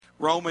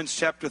Romans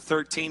chapter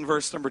 13,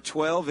 verse number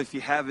 12. If you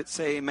have it,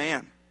 say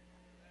amen.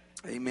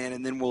 Amen.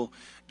 And then we'll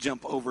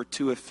jump over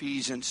to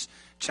Ephesians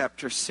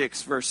chapter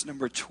 6, verse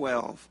number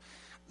 12.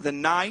 The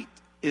night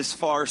is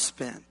far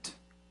spent.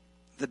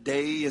 The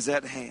day is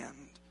at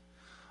hand.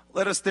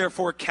 Let us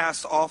therefore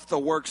cast off the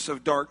works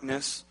of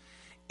darkness,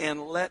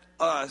 and let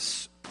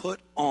us put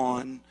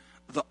on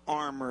the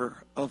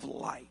armor of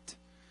light.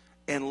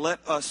 And let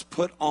us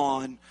put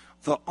on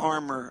the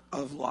armor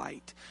of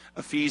light.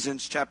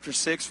 Ephesians chapter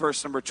 6,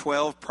 verse number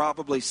 12,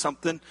 probably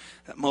something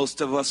that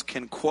most of us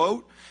can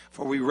quote.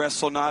 For we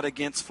wrestle not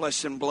against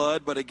flesh and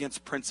blood, but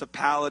against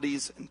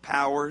principalities and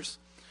powers,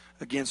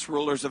 against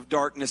rulers of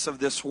darkness of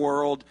this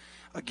world,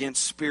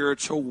 against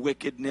spiritual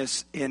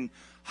wickedness in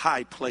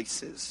high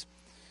places.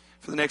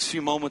 For the next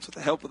few moments, with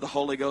the help of the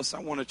Holy Ghost, I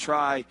want to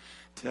try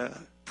to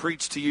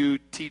preach to you,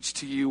 teach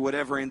to you,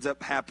 whatever ends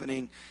up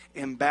happening,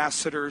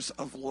 ambassadors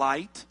of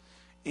light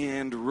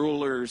and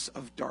rulers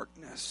of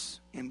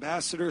darkness.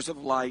 Ambassadors of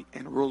light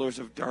and rulers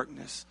of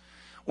darkness.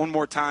 One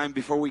more time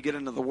before we get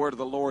into the word of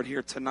the Lord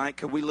here tonight,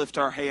 could we lift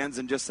our hands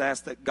and just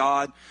ask that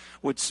God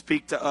would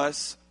speak to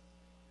us?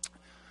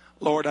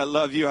 Lord, I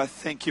love you. I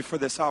thank you for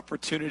this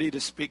opportunity to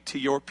speak to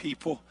your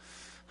people.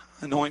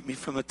 Anoint me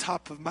from the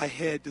top of my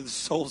head to the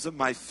soles of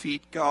my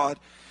feet, God.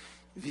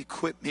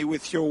 Equip me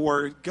with your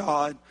word,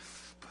 God.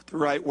 Put the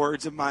right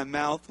words in my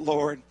mouth,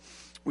 Lord.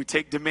 We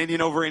take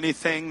dominion over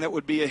anything that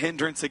would be a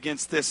hindrance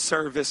against this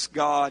service,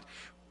 God.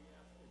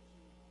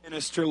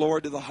 Minister,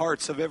 Lord, to the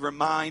hearts of every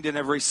mind and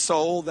every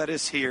soul that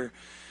is here.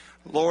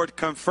 Lord,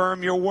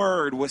 confirm your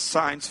word with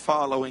signs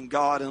following,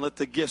 God, and let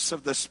the gifts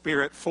of the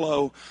Spirit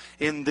flow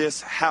in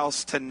this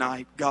house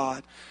tonight,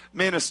 God.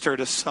 Minister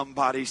to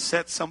somebody,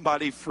 set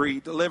somebody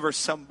free, deliver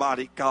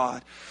somebody,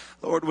 God.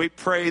 Lord, we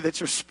pray that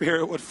your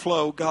Spirit would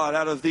flow, God,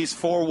 out of these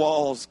four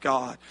walls,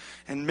 God,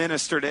 and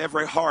minister to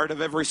every heart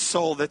of every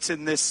soul that's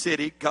in this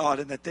city, God,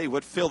 and that they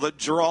would feel the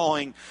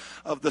drawing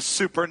of the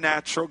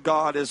supernatural,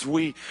 God, as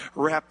we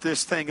wrap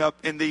this thing up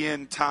in the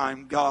end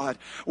time, God.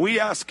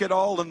 We ask it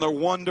all in the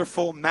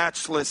wonderful,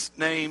 matchless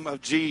name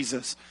of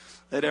Jesus.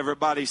 Let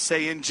everybody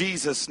say, in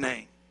Jesus'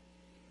 name.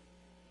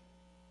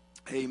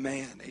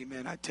 Amen.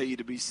 Amen. I tell you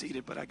to be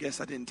seated, but I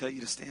guess I didn't tell you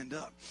to stand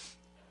up.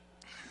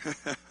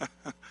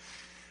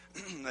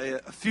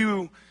 A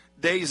few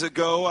days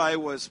ago, I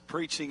was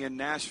preaching in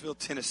Nashville,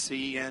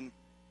 Tennessee, and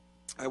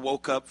I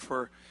woke up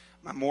for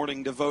my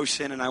morning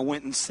devotion, and I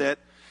went and sat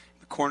in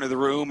the corner of the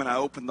room, and I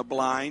opened the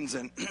blinds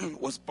and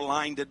was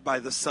blinded by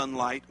the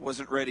sunlight,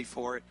 wasn't ready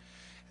for it.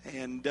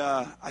 And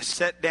I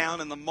sat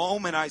down, and the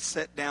moment I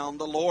sat down,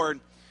 the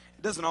Lord,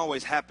 it doesn't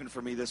always happen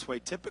for me this way.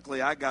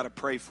 Typically, I got to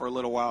pray for a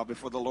little while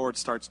before the Lord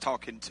starts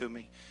talking to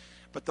me.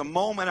 But the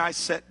moment I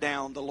sat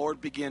down, the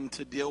Lord began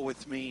to deal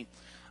with me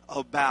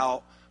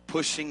about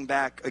pushing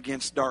back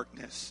against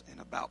darkness and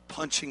about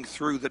punching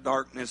through the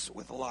darkness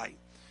with light.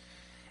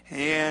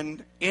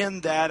 And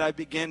in that, I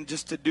began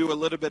just to do a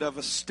little bit of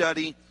a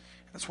study.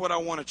 That's what I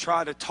want to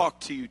try to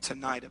talk to you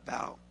tonight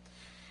about.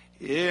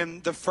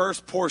 In the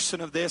first portion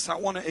of this, I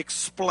want to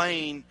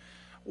explain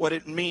what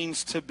it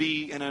means to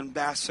be an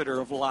ambassador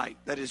of light.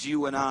 That is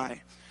you and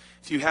I.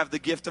 If you have the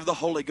gift of the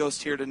Holy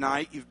Ghost here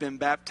tonight, you've been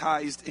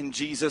baptized in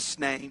Jesus'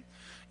 name,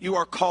 you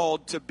are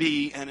called to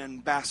be an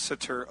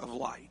ambassador of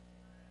light.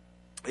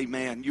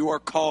 Amen. You are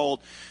called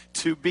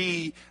to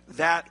be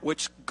that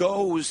which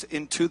goes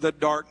into the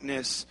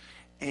darkness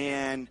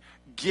and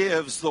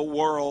gives the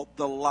world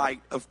the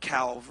light of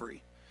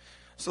Calvary.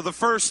 So the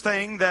first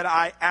thing that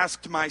I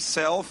asked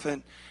myself,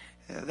 and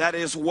that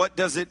is, what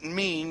does it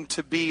mean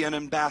to be an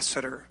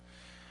ambassador?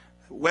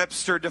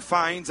 Webster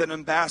defines an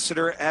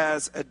ambassador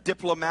as a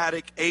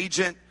diplomatic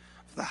agent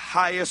of the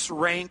highest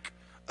rank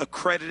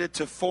accredited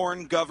to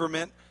foreign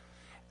government,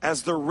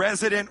 as the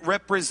resident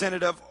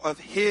representative of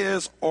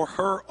his or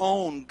her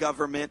own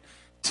government,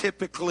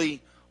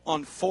 typically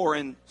on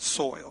foreign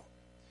soil.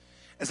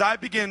 As I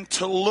begin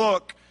to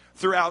look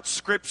throughout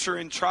Scripture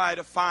and try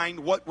to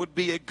find what would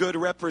be a good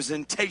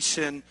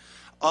representation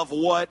of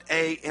what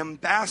an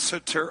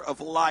ambassador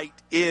of light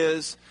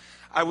is,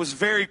 I was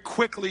very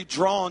quickly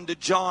drawn to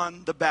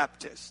John the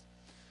Baptist.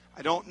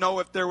 I don't know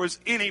if there was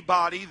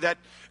anybody that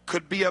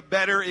could be a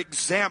better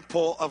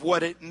example of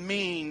what it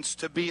means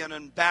to be an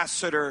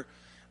ambassador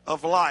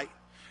of light.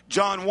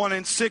 John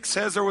 1:6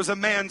 says there was a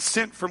man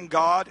sent from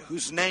God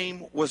whose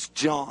name was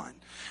John.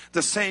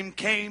 The same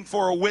came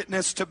for a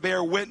witness to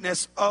bear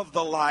witness of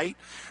the light,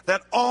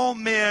 that all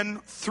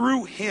men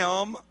through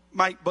him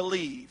might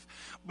believe.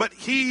 But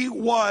he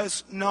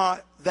was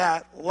not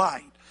that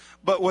light,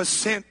 but was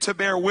sent to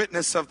bear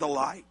witness of the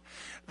light.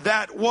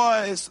 That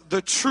was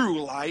the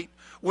true light,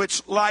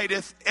 which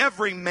lighteth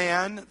every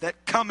man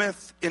that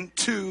cometh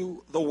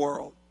into the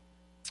world.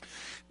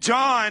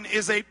 John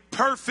is a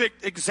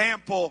perfect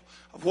example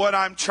of what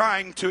I'm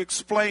trying to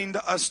explain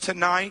to us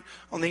tonight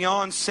on the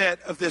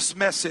onset of this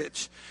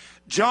message.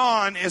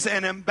 John is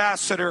an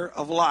ambassador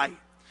of light.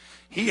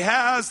 He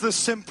has the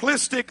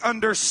simplistic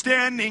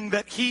understanding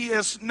that he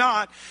is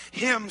not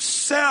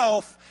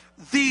himself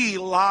the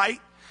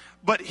light,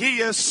 but he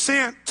is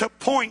sent to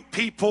point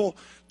people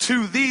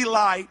to the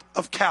light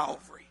of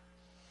Calvary.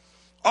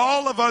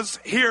 All of us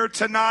here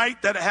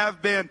tonight that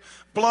have been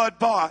blood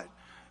bought,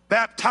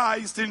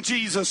 baptized in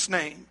Jesus'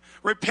 name,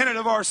 repented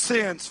of our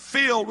sins,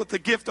 filled with the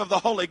gift of the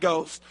Holy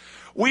Ghost,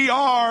 we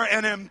are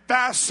an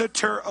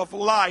ambassador of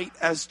light,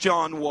 as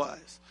John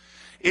was.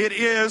 It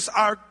is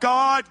our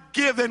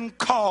God-given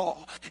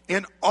call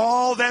in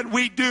all that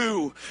we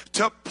do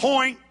to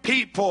point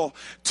people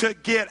to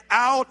get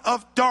out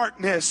of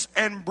darkness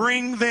and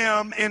bring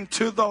them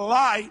into the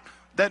light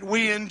that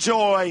we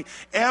enjoy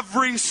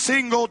every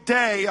single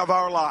day of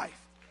our life.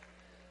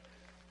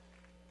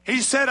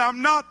 He said,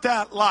 I'm not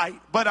that light,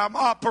 but I'm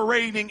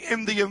operating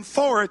in the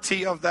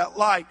authority of that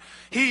light.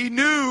 He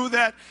knew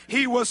that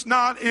he was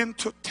not in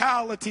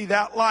totality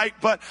that light,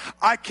 but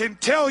I can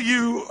tell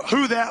you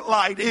who that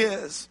light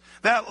is.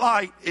 That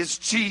light is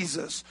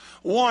Jesus,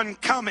 one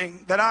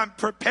coming that I'm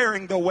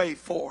preparing the way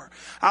for.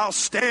 I'll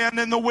stand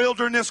in the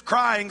wilderness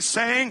crying,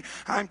 saying,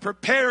 I'm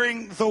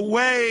preparing the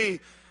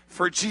way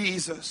for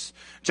Jesus.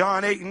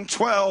 John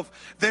 8:12,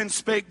 then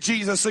spake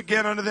Jesus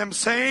again unto them,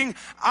 saying,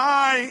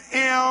 I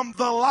am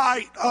the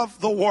light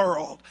of the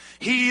world.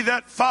 He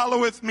that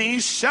followeth me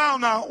shall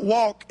not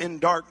walk in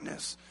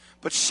darkness,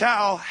 but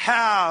shall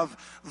have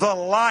the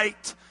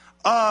light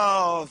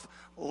of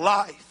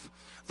life.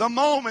 The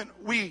moment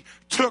we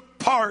took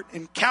part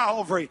in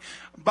Calvary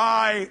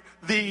by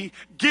the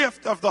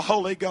gift of the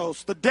Holy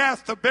Ghost, the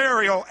death, the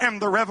burial,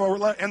 and the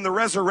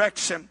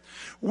resurrection,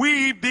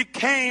 we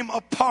became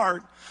a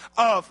part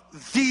of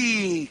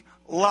the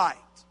light.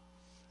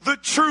 The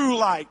true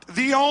light,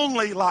 the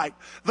only light,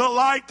 the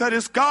light that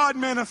is God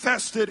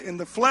manifested in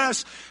the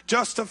flesh,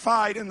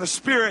 justified in the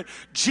spirit,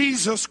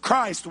 Jesus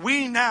Christ.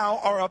 We now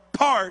are a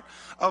part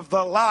of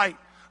the light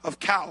of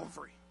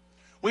Calvary.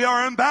 We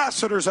are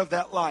ambassadors of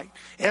that light.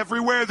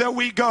 Everywhere that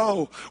we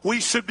go, we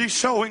should be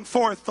showing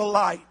forth the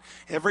light.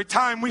 Every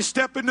time we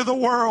step into the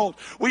world,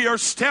 we are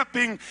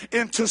stepping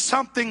into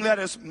something that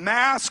is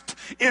masked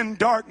in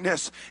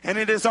darkness. And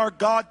it is our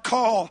God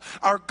call,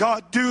 our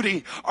God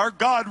duty, our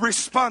God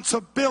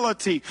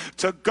responsibility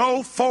to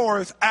go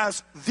forth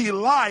as the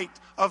light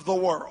of the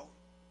world.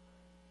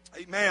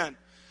 Amen.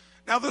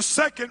 Now the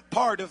second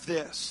part of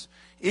this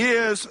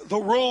is the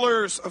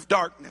rulers of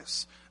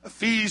darkness.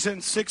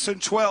 Ephesians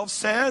 6:12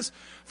 says,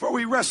 for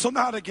we wrestle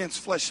not against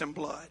flesh and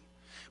blood,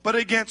 but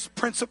against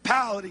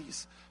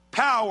principalities,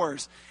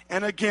 powers,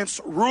 and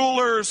against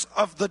rulers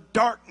of the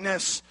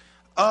darkness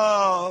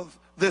of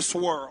this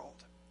world.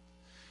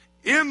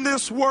 In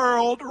this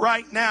world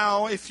right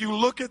now, if you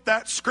look at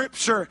that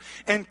scripture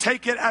and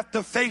take it at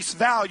the face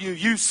value,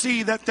 you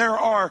see that there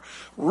are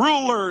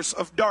rulers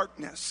of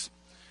darkness.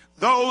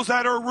 Those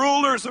that are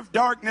rulers of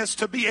darkness,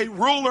 to be a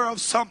ruler of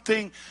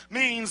something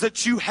means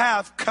that you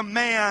have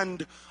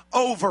command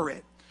over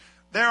it.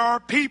 There are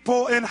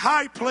people in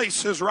high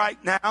places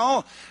right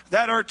now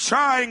that are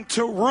trying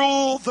to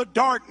rule the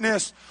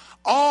darkness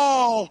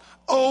all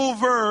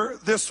over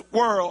this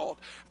world.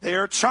 They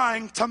are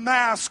trying to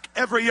mask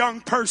every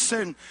young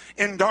person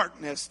in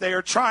darkness. They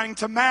are trying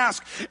to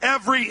mask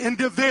every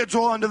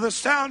individual under the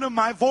sound of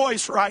my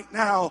voice right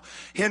now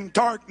in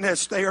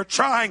darkness. They are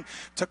trying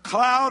to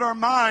cloud our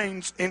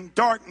minds in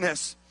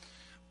darkness.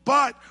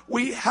 But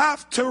we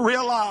have to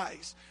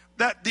realize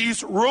that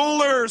these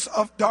rulers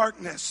of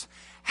darkness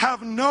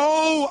have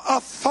no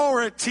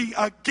authority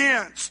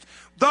against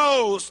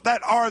those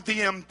that are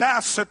the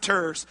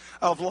ambassadors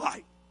of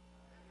light.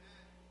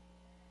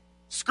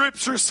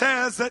 Scripture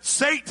says that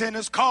Satan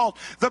is called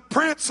the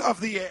prince of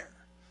the air.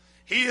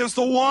 He is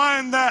the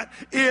one that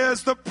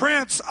is the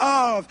prince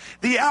of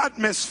the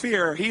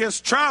atmosphere. He is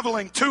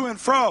traveling to and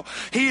fro.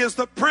 He is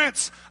the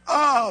prince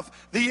of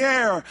the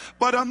air.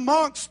 But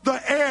amongst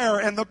the air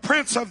and the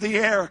prince of the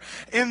air,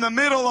 in the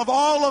middle of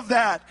all of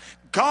that,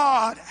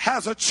 God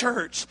has a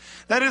church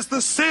that is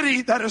the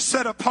city that is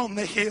set upon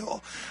the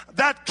hill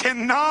that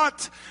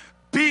cannot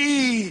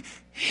be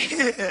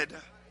hid.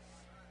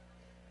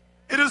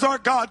 It is our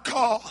God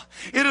call.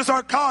 It is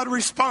our God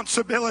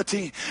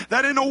responsibility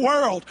that in a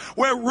world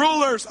where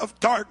rulers of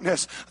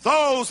darkness,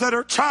 those that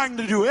are trying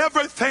to do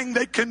everything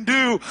they can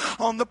do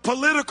on the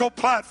political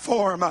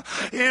platform,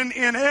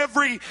 in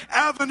every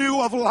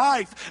avenue of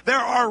life, there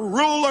are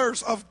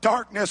rulers of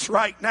darkness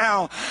right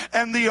now.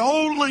 And the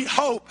only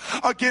hope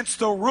against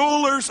the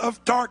rulers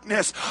of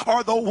darkness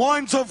are the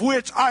ones of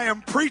which I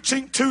am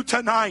preaching to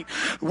tonight.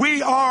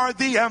 We are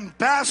the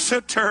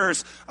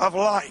ambassadors of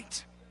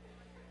light.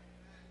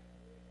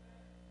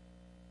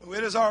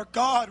 It is our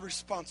God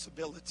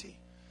responsibility.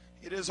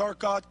 It is our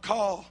God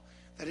call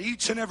that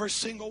each and every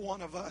single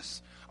one of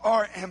us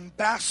are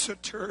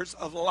ambassadors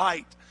of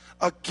light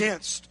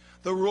against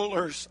the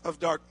rulers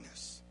of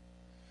darkness.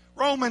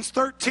 Romans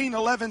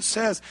 13:11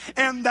 says,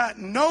 and that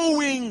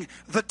knowing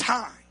the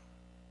time,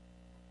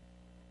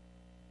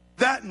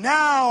 that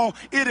now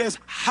it is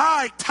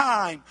high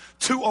time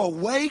to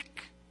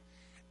awake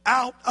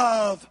out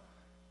of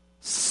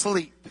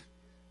sleep.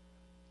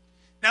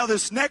 Now,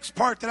 this next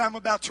part that I'm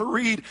about to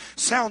read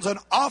sounds an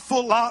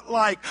awful lot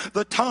like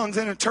the tongues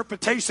and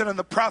interpretation and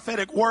the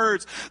prophetic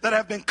words that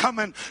have been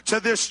coming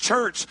to this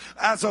church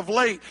as of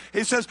late.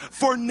 It says,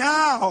 "For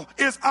now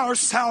is our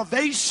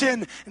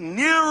salvation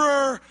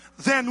nearer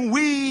than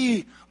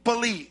we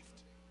believed."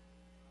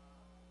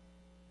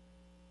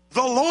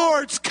 The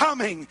Lord's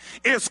coming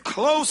is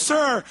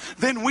closer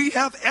than we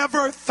have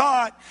ever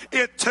thought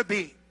it to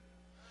be.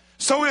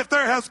 So if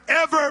there has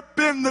ever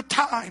been the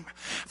time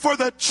for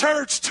the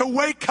church to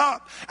wake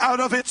up out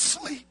of its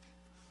sleep,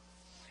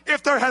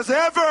 if there has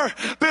ever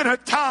been a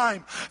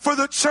time for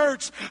the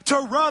church to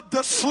rub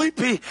the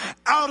sleepy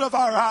out of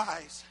our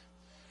eyes,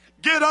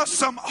 get us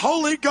some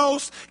Holy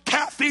Ghost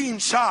caffeine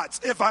shots,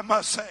 if I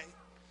must say,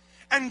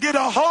 and get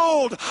a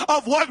hold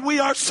of what we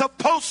are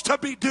supposed to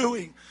be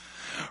doing.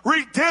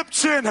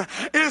 Redemption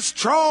is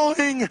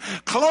drawing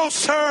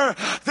closer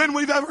than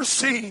we've ever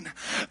seen.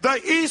 The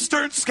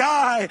eastern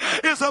sky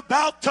is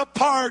about to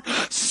part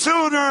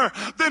sooner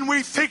than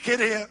we think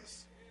it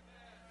is.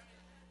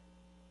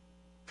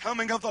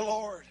 Coming of the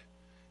Lord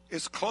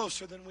is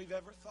closer than we've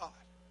ever thought.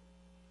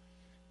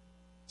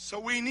 So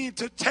we need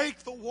to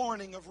take the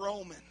warning of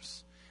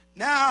Romans.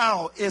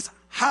 Now is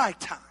high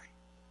time.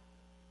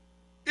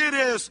 It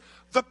is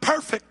the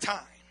perfect time.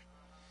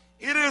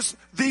 It is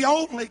the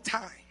only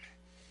time.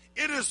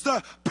 It is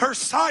the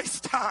precise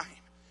time.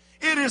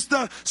 It is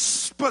the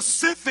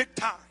specific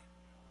time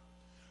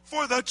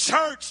for the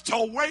church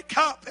to wake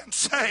up and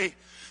say,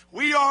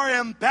 we are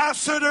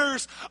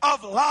ambassadors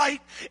of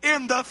light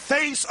in the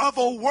face of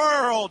a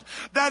world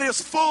that is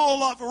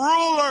full of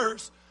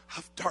rulers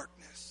of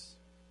darkness.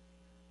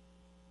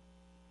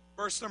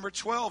 Verse number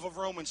 12 of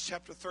Romans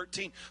chapter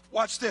 13.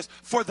 Watch this.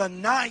 For the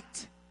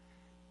night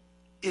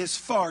is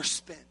far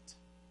spent.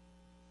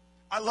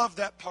 I love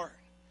that part.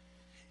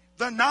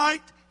 The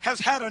night has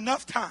had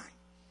enough time.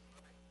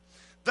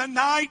 The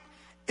night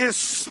is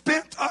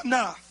spent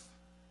enough.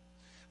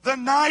 The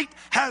night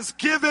has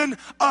given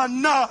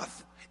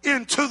enough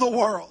into the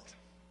world.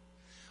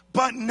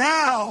 But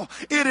now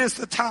it is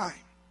the time.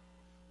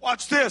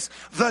 Watch this.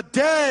 The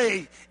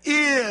day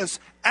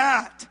is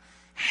at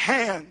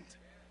hand.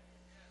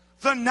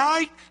 The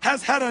night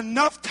has had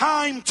enough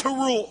time to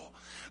rule.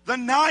 The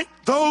night,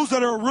 those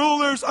that are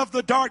rulers of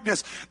the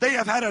darkness, they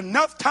have had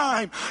enough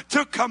time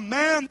to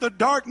command the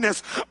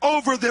darkness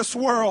over this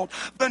world.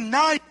 The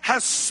night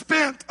has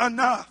spent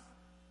enough.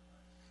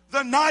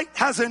 The night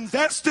has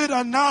invested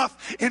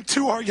enough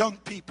into our young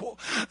people.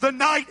 The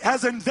night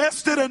has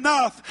invested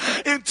enough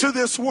into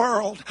this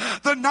world.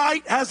 The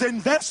night has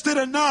invested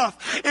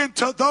enough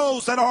into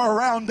those that are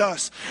around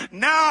us.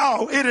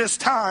 Now it is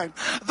time.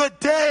 The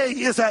day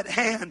is at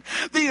hand.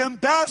 The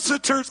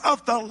ambassadors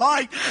of the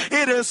light,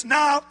 it is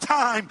now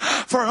time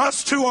for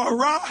us to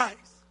arise.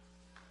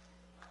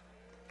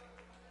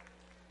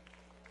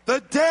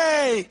 The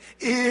day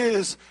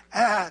is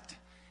at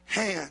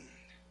hand.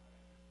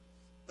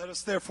 Let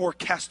us therefore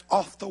cast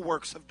off the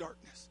works of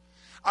darkness.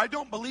 I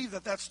don't believe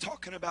that that's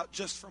talking about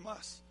just from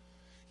us.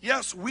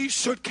 Yes, we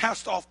should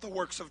cast off the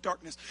works of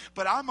darkness,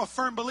 but I'm a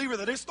firm believer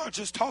that it's not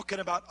just talking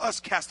about us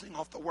casting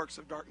off the works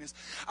of darkness.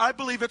 I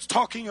believe it's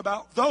talking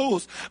about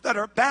those that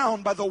are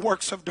bound by the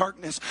works of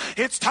darkness.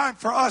 It's time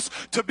for us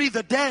to be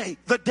the day.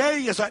 The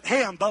day is at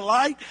hand. The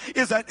light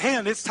is at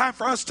hand. It's time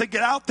for us to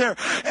get out there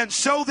and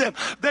show them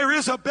there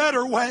is a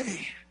better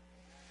way.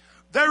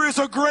 There is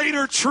a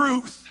greater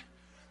truth.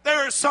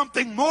 There is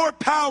something more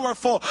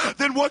powerful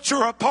than what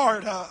you're a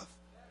part of.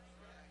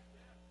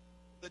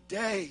 The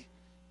day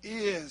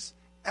is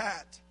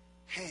at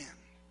hand.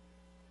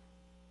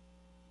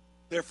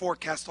 Therefore,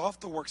 cast off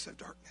the works of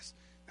darkness.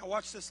 Now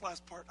watch this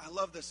last part. I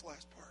love this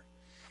last part.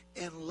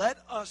 And let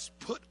us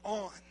put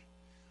on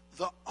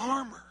the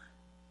armor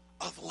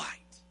of light.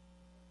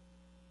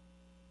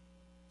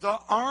 The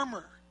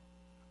armor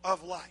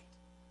of light.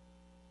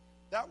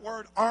 That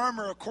word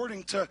armor,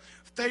 according to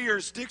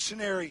Thayer's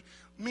dictionary,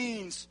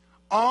 means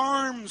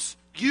arms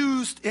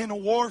used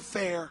in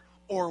warfare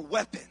or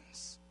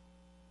weapons.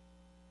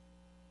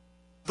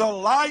 The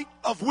light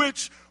of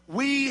which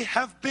we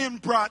have been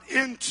brought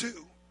into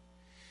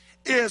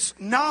is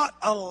not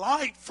a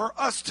light for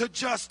us to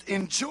just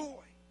enjoy,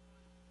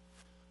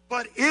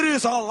 but it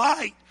is a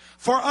light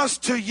for us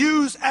to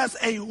use as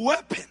a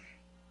weapon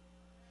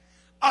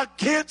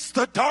against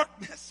the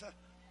darkness.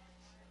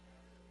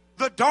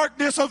 The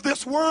darkness of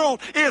this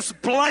world is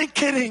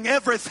blanketing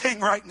everything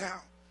right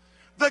now.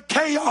 The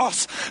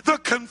chaos, the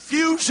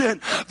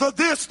confusion, the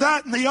this,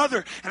 that, and the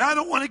other. And I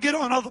don't want to get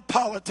on all the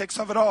politics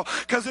of it all,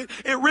 because it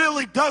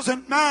really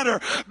doesn't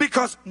matter,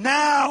 because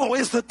now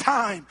is the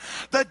time.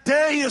 The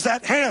day is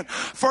at hand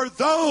for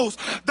those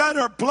that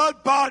are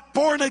blood-bought,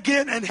 born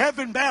again, and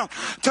heaven-bound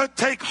to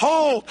take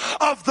hold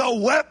of the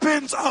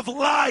weapons of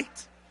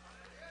light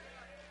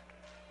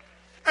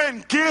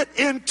and get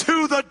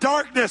into the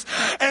darkness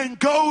and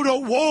go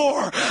to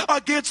war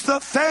against the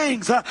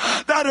things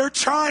that are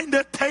trying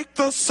to take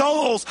the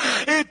souls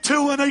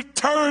into an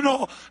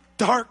eternal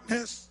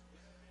darkness.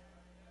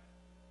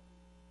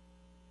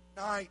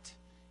 Night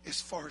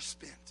is far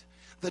spent.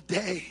 the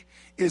day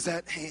is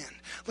at hand.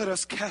 Let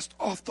us cast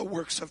off the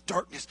works of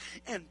darkness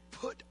and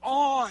put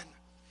on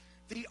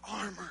the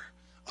armor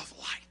of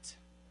light.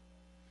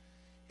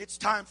 It's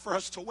time for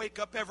us to wake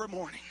up every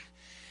morning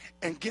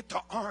and get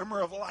the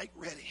armor of light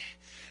ready.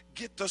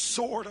 Get the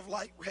sword of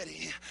light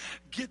ready.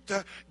 Get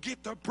the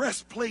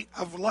breastplate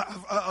of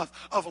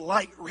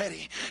light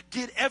ready.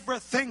 Get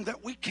everything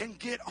that we can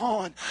get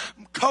on.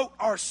 Coat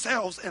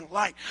ourselves in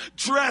light.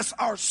 Dress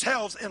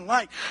ourselves in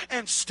light.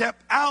 And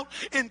step out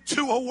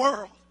into a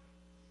world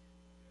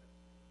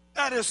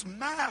that is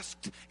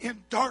masked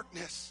in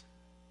darkness.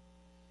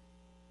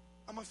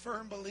 I'm a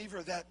firm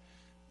believer that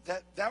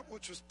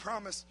which was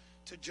promised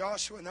to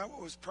Joshua and that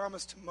what was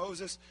promised to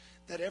Moses,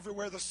 that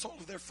everywhere the sole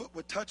of their foot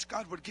would touch,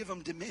 God would give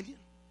them dominion.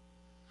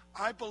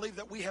 I believe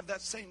that we have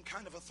that same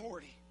kind of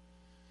authority.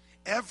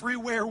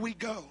 Everywhere we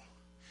go,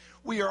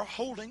 we are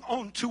holding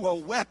on to a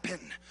weapon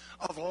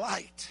of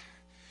light.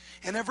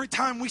 And every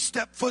time we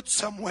step foot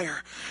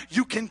somewhere,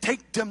 you can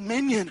take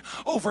dominion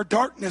over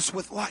darkness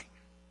with light.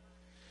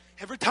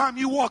 Every time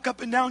you walk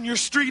up and down your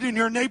street in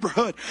your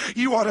neighborhood,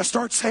 you ought to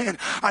start saying,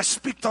 I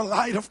speak the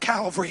light of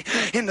Calvary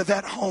into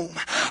that home.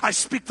 I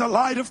speak the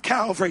light of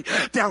Calvary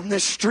down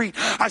this street.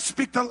 I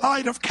speak the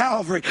light of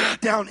Calvary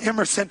down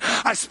Emerson.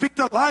 I speak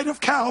the light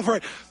of Calvary.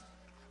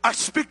 I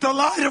speak the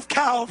light of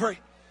Calvary.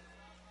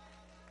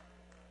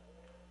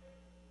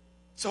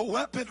 It's a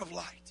weapon of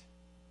light.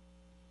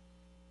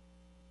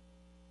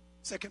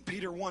 2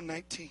 Peter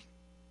 1:19.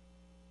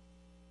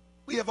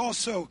 We have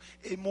also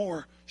a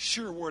more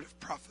sure word of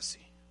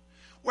prophecy,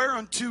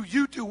 whereunto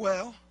you do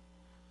well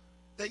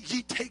that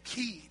ye take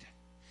heed,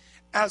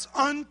 as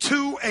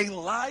unto a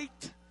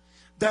light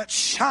that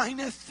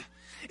shineth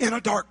in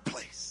a dark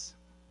place.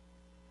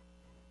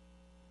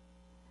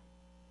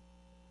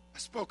 I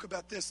spoke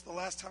about this the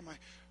last time I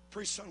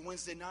preached on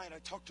Wednesday night. I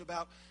talked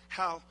about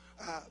how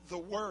the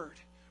word,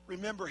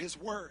 remember his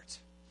words,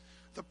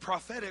 the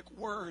prophetic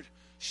word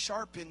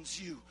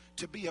sharpens you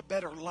to be a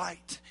better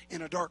light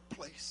in a dark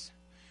place.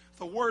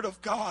 The word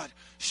of God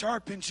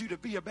sharpens you to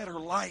be a better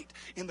light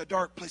in the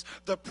dark place.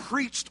 The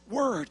preached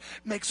word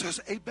makes us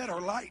a better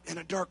light in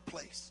a dark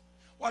place.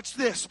 Watch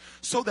this.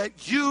 So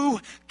that you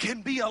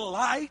can be a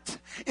light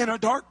in a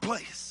dark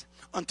place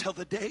until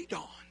the day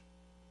dawn.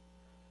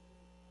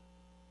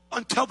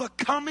 Until the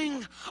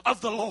coming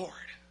of the Lord.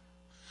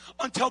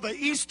 Until the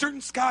eastern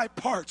sky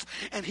parts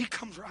and he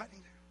comes riding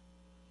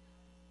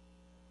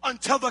down.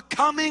 Until the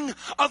coming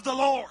of the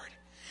Lord.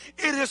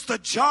 It is the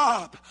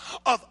job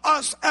of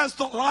us as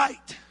the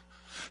light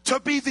to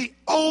be the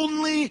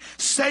only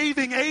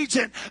saving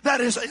agent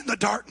that is in the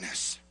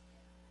darkness.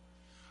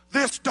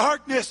 This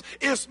darkness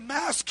is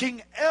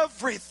masking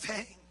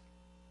everything.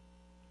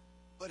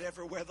 But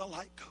everywhere the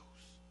light goes,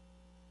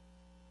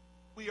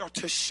 we are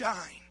to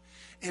shine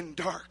in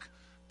dark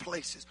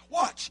places.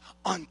 Watch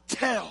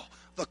until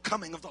the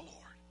coming of the Lord.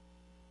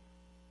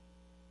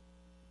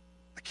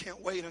 I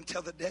can't wait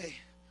until the day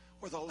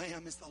where the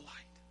Lamb is the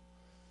light.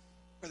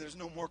 Where there's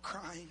no more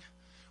crying,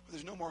 where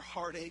there's no more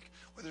heartache,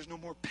 where there's no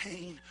more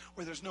pain,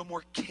 where there's no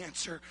more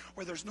cancer,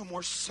 where there's no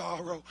more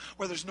sorrow,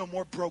 where there's no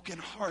more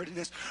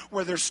brokenheartedness,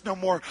 where there's no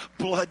more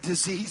blood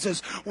diseases,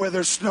 where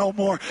there's no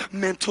more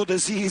mental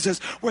diseases,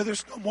 where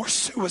there's no more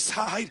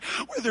suicide,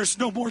 where there's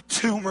no more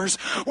tumors,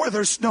 where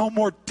there's no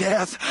more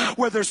death,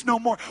 where there's no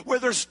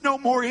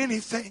more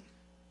anything.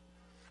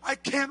 I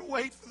can't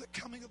wait for the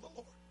coming of the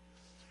Lord.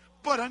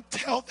 But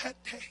until that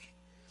day,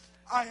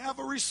 I have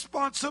a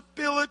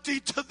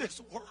responsibility to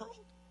this world.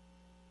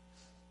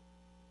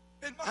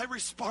 And my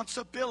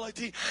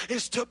responsibility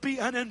is to be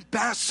an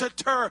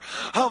ambassador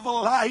of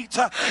light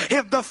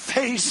in the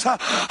face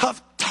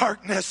of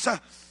darkness.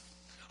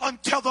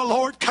 Until the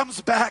Lord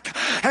comes back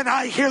and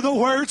I hear the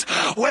words,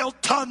 well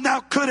done,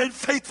 thou good and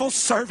faithful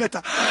servant.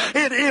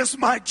 It is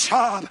my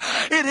job.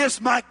 It is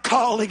my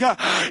calling.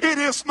 It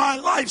is my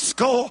life's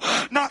goal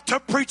not to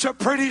preach a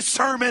pretty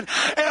sermon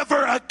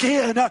ever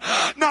again.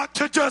 Not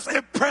to just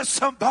impress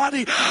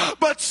somebody,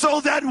 but so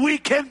that we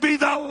can be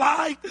the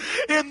light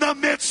in the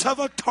midst of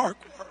a dark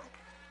world.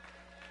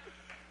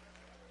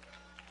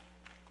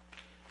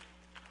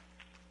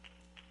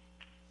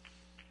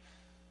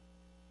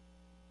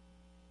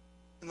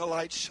 And the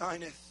light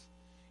shineth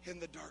in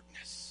the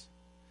darkness,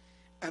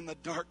 and the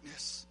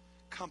darkness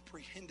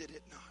comprehended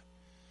it not.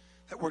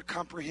 That word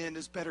comprehend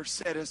is better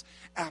said as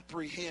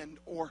apprehend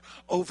or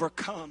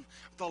overcome.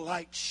 The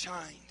light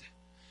shined,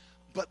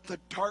 but the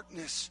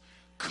darkness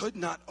could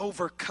not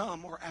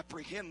overcome or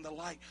apprehend the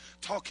light.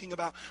 Talking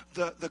about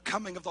the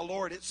coming of the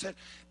Lord, it said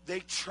they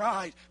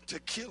tried to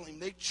kill him.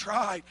 They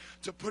tried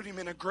to put him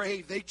in a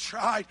grave. They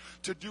tried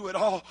to do it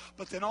all.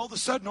 But then all of a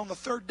sudden on the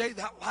third day,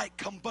 that light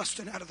come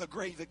busting out of the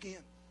grave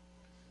again.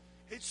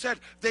 It said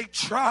they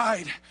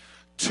tried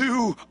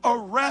to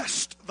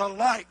arrest the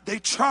light. They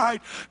tried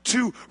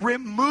to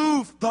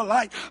remove the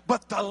light,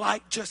 but the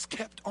light just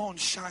kept on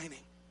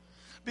shining.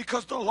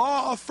 Because the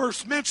law of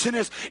first mention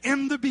is,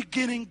 in the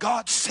beginning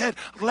God said,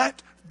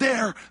 let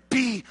there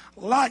be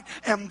light.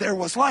 And there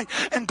was light.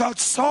 And God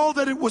saw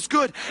that it was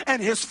good.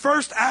 And his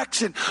first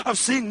action of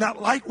seeing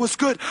that light was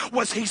good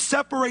was he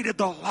separated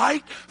the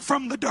light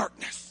from the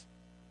darkness.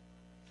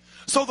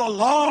 So the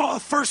law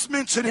of first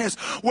mention is,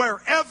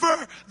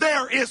 wherever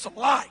there is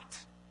light,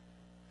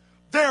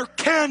 there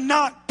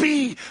cannot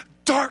be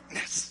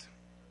darkness.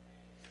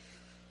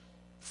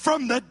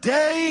 From the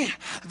day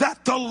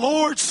that the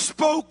Lord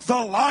spoke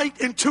the light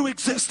into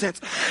existence,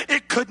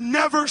 it could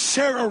never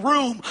share a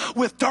room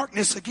with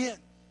darkness again.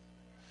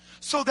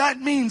 So that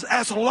means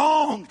as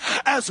long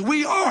as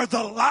we are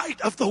the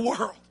light of the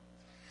world,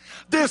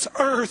 this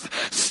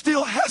earth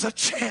still has a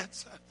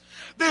chance.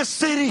 This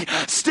city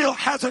still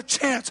has a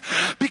chance,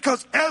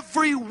 because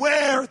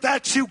everywhere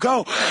that you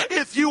go,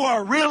 if you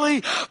are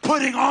really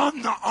putting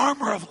on the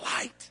armor of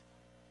light,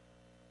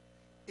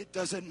 it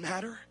doesn't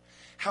matter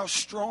how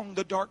strong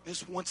the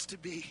darkness wants to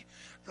be.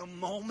 The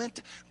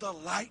moment the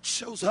light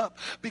shows up,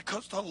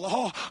 because the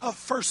law of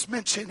first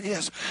mention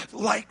is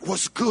light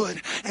was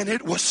good and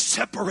it was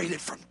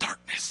separated from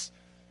darkness.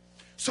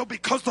 So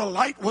because the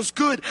light was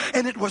good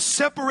and it was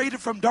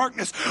separated from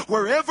darkness,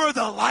 wherever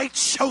the light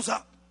shows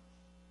up,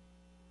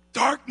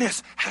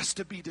 darkness has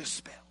to be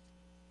dispelled.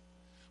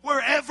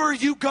 Wherever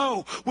you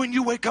go when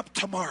you wake up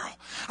tomorrow,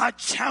 I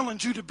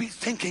challenge you to be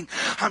thinking,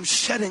 I'm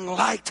shedding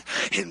light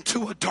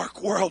into a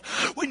dark world.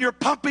 When you're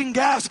pumping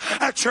gas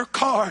at your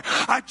car,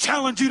 I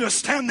challenge you to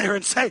stand there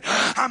and say,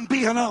 I'm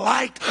being a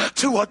light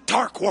to a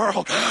dark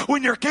world.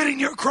 When you're getting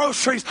your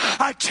groceries,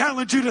 I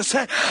challenge you to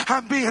say,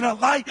 I'm being a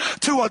light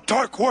to a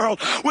dark world.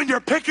 When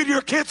you're picking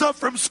your kids up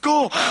from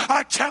school,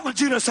 I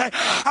challenge you to say,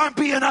 I'm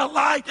being a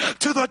light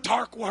to the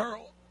dark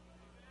world.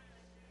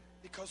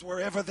 Because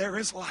wherever there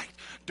is light,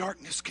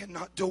 darkness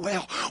cannot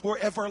dwell.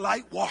 Wherever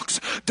light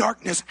walks,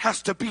 darkness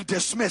has to be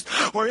dismissed.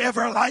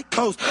 Wherever light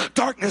goes,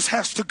 darkness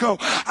has to go.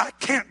 I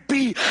can't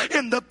be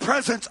in the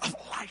presence of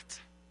light.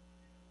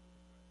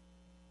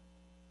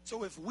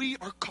 So if we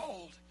are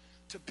called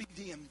to be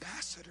the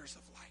ambassadors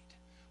of light,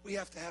 we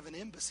have to have an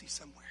embassy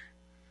somewhere.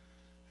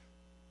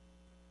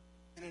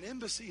 And an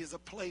embassy is a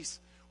place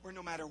where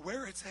no matter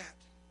where it's at,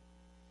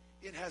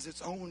 it has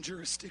its own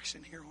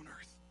jurisdiction here on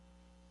earth.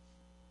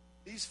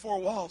 These four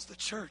walls, the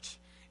church,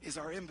 is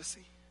our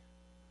embassy.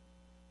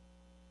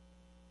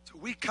 So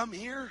we come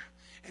here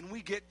and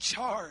we get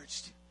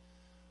charged.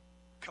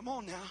 Come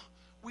on now.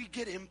 We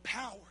get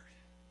empowered.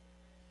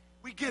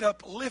 We get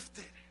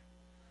uplifted.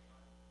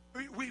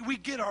 We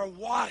get our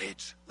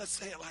wattage, let's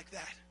say it like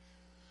that.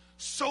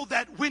 So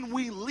that when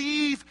we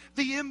leave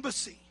the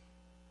embassy,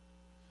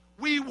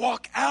 we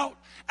walk out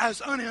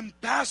as an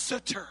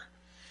ambassador.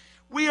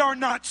 We are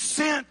not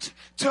sent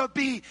to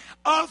be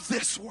of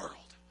this world.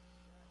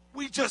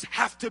 We just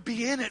have to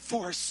be in it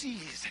for a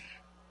season.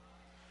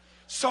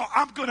 So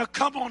I'm going to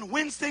come on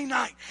Wednesday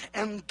night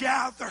and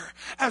gather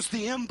as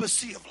the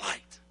embassy of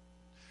light,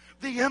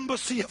 the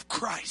embassy of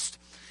Christ.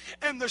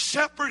 And the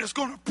shepherd is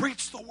going to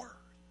preach the word.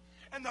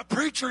 And the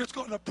preacher is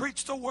going to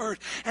preach the word.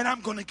 And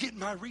I'm going to get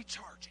my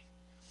recharging.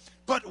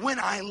 But when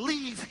I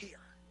leave here,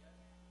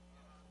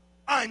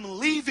 I'm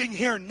leaving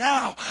here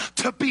now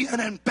to be an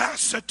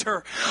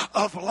ambassador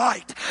of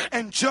light.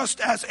 And just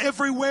as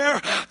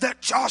everywhere that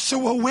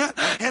Joshua went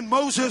and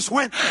Moses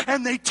went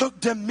and they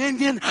took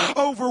dominion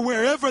over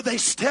wherever they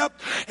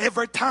stepped,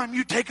 every time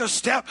you take a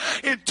step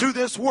into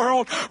this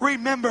world,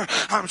 remember,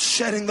 I'm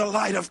shedding the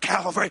light of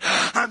Calvary.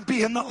 I'm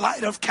being the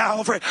light of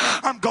Calvary.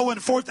 I'm going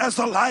forth as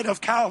the light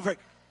of Calvary.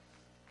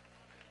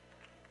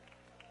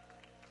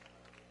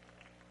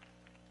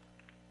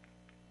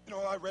 You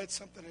know, I read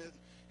something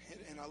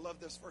and I love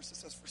this verse. It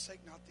says, forsake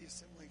not the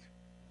assembly,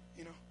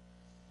 you know.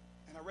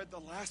 And I read the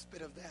last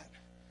bit of that.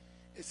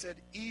 It said,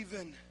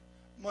 even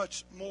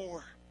much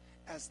more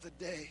as the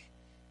day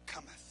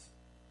cometh.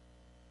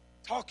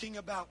 Talking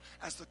about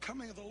as the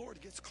coming of the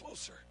Lord gets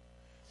closer,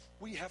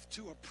 we have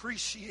to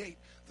appreciate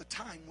the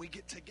time we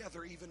get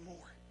together even more.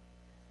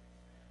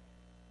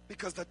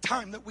 Because the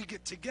time that we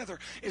get together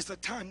is the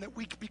time that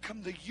we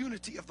become the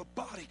unity of the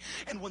body.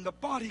 And when the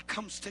body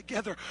comes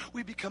together,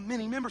 we become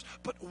many members,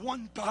 but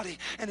one body.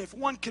 And if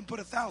one can put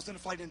 1,000 to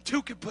flight and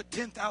two can put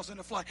 10,000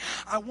 to flight,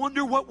 I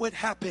wonder what would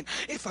happen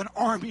if an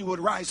army would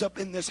rise up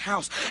in this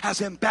house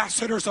as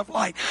ambassadors of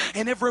light.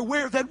 And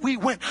everywhere that we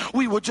went,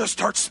 we would just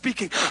start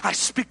speaking. I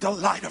speak the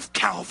light of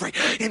Calvary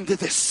into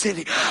this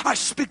city. I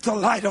speak the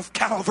light of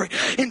Calvary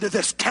into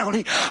this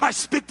county. I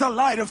speak the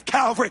light of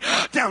Calvary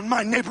down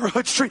my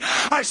neighborhood street.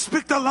 I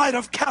speak the light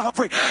of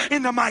Calvary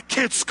into my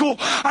kids' school.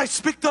 I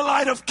speak the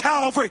light of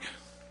Calvary.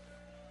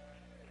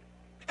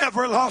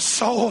 Every lost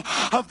soul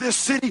of this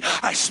city,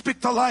 I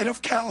speak the light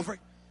of Calvary.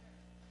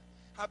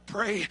 I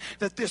pray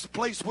that this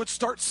place would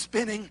start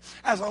spinning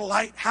as a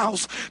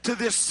lighthouse to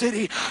this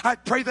city. I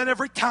pray that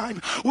every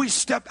time we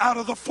step out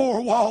of the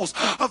four walls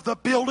of the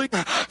building,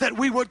 that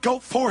we would go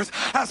forth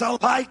as a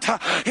light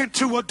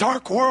into a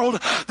dark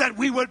world, that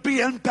we would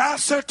be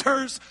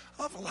ambassadors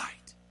of light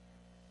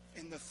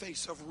in the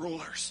face of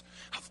rulers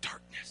of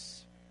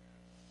darkness.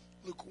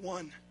 Luke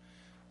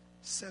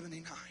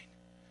 1:79.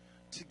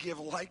 To give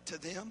light to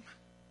them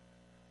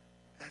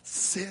that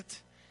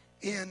sit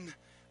in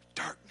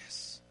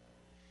darkness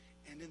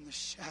and in the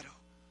shadow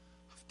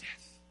of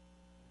death.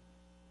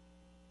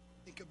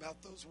 Think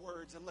about those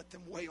words and let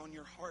them weigh on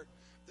your heart.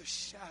 The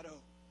shadow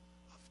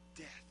of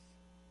death.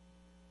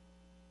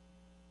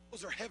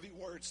 Those are heavy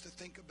words to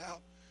think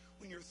about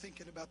when you're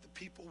thinking about the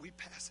people we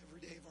pass every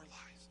day of our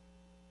lives.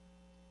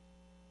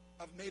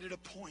 I've made it a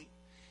point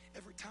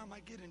every time I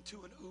get into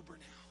an Uber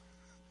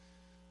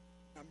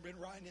now. I've been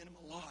riding in them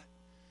a lot.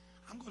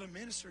 I'm going to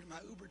minister to my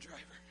Uber driver.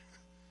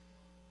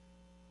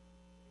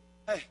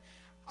 Hey,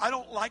 I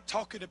don't like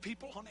talking to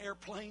people on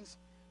airplanes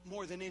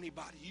more than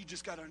anybody. You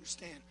just got to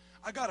understand.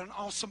 I got an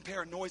awesome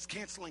pair of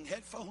noise-canceling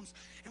headphones,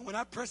 and when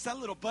I press that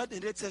little button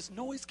and it says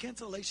noise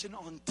cancellation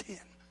on 10,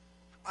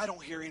 I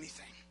don't hear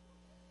anything.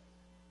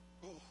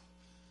 Oh,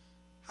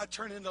 I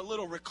turn into a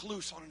little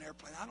recluse on an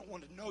airplane. I don't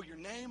want to know your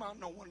name. I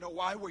don't want to know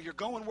where you're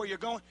going.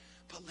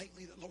 But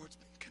lately the Lord's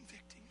been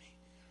convicting me.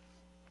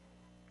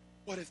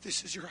 What if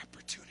this is your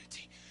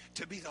opportunity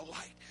to be the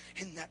light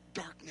in that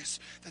darkness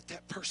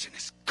that person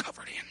is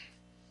covered in?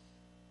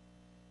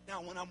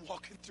 Now, when I'm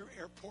walking through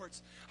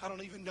airports, I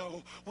don't even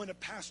know when a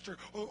pastor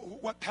or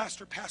what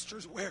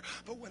pastors wear,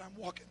 but when I'm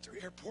walking through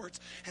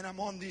airports and I'm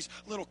on these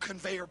little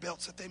conveyor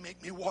belts that they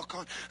make me walk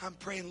on, I'm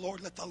praying,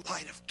 Lord, let the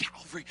light of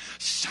Calvary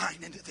shine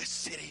into this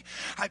city.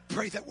 I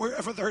pray that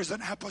wherever there is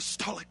an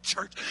apostolic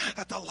church,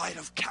 that the light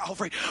of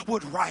Calvary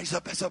would rise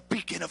up as a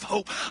beacon of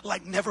hope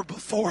like never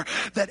before,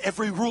 that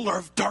every ruler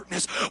of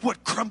darkness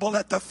would crumble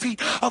at the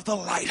feet of the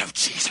light of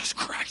Jesus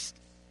Christ.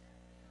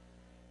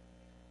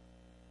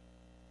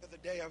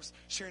 Day I was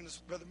sharing this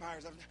with Brother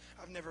Myers.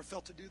 I've never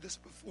felt to do this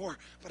before,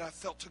 but I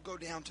felt to go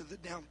down to the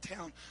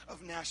downtown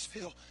of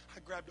Nashville.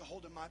 I grabbed a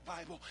hold of my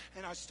Bible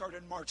and I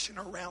started marching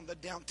around the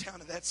downtown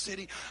of that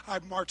city. I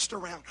marched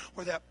around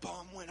where that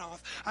bomb went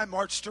off. I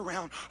marched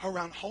around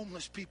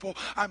homeless people.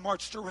 I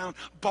marched around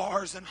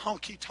bars and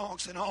honky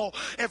tonks and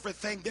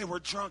everything. They were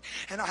drunk,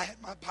 and I had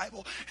my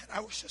Bible and I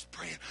was just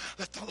praying,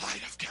 let the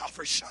light of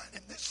Calvary shine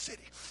in this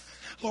city.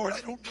 Lord,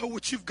 I don't know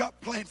what you've got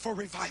planned for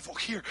revival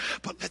here,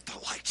 but let the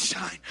light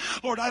shine.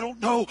 Lord, I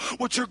don't know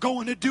what you're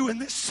going to do in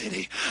this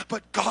city,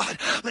 but God,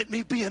 let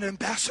me be an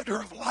ambassador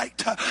of light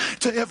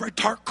to every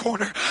dark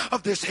corner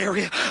of this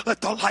area.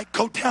 Let the light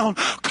go down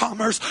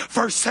Commerce,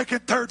 1st,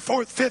 2nd, 3rd,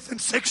 4th, 5th, and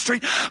 6th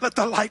Street. Let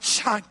the light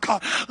shine,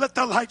 God. Let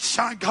the light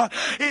shine, God.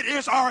 It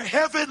is our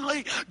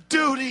heavenly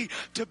duty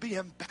to be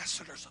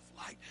ambassadors of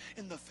light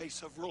in the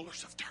face of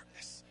rulers of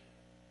darkness.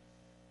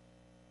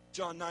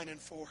 John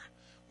 9:4.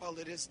 While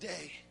it is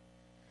day,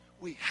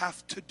 we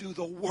have to do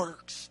the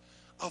works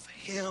of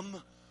him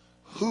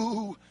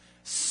who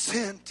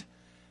sent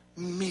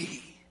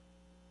me.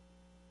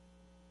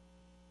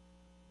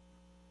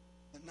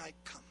 The night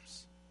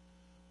comes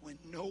when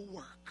no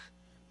work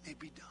may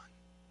be done.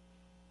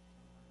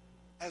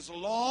 As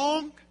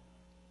long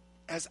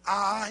as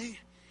I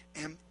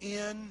am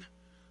in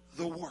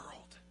the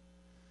world,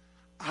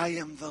 I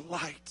am the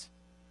light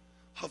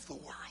of the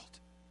world.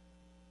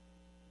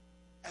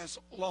 As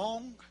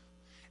long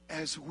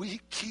as we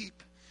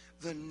keep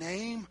the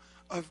name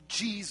of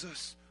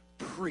Jesus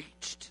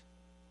preached,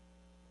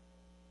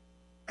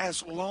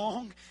 as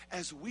long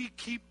as we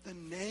keep the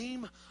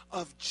name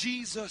of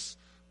Jesus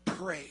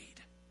prayed,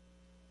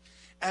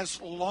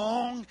 as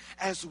long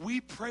as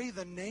we pray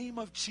the name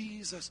of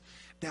Jesus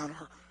down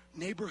our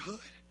neighborhood,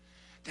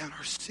 down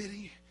our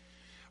city,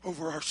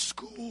 over our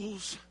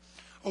schools,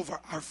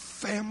 over our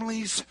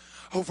families,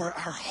 over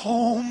our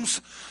homes,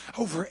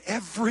 over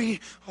every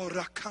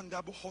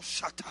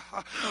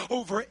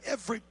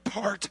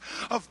part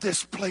of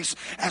this place,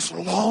 as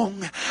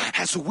long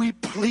as we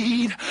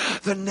plead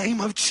the name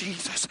of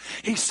Jesus.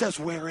 He says,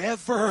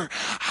 wherever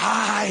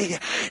I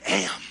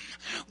am,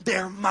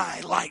 there my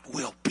light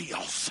will be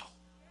also.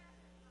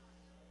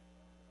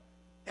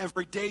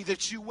 Every day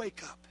that you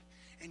wake up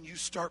and you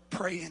start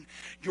praying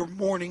your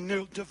morning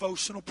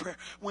devotional prayer.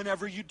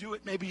 Whenever you do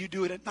it, maybe you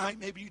do it at night,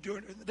 maybe you do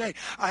it during the day.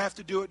 I have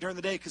to do it during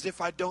the day because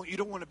if I don't, you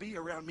don't want to be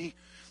around me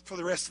for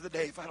the rest of the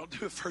day if I don't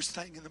do it first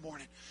thing in the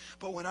morning.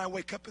 But when I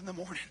wake up in the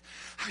morning,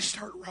 I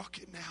start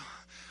rocking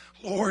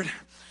now. Lord,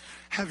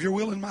 have your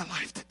will in my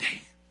life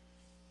today.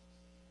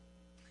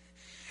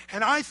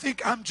 And I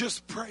think I'm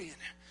just praying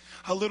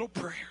a little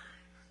prayer.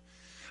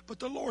 But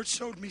the Lord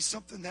showed me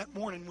something that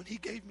morning when he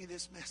gave me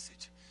this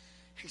message.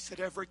 He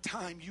said, every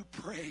time you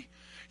pray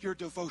your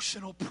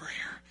devotional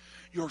prayer,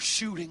 you're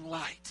shooting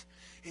light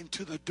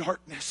into the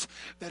darkness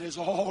that is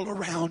all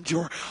around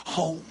your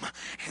home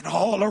and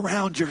all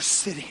around your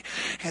city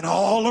and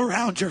all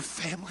around your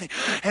family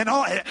and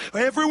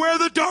everywhere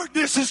the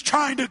darkness is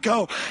trying to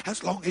go.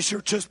 As long as you're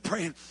just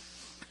praying,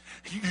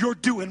 you're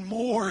doing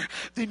more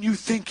than you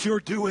think you're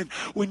doing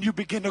when you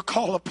begin to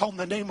call upon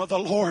the name of the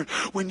Lord.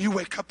 When you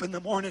wake up in the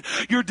morning,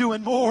 you're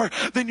doing more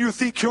than you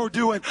think you're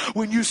doing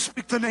when you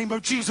speak the name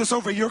of Jesus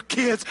over your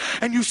kids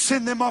and you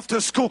send them off to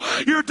school.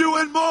 You're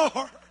doing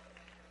more.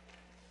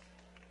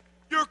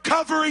 You're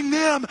covering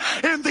them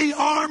in the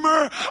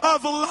armor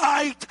of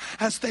light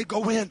as they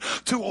go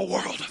into a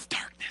world of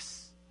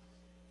darkness.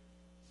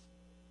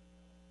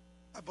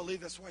 I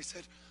believe that's why he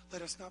said,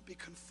 let us not be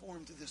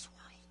conformed to this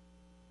world.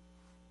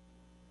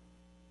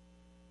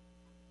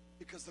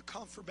 Because the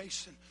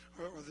confirmation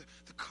or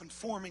the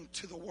conforming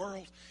to the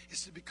world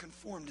is to be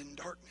conformed in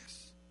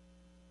darkness.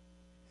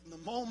 And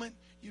the moment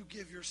you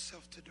give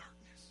yourself to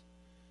darkness,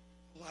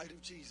 the light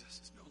of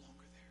Jesus is no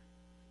longer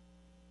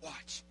there.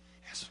 Watch,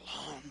 as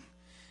long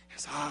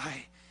as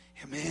I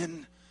am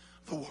in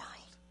the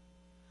world,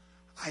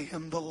 I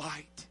am the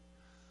light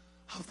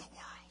of the world.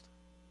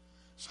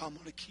 So I'm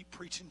going to keep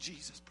preaching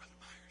Jesus, Brother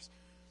Myers.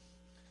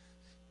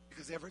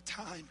 Because every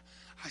time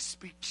I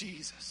speak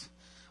Jesus,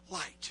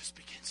 light just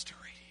begins to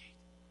radiate.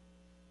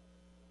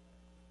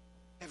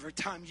 Every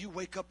time you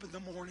wake up in the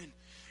morning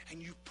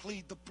and you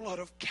plead the blood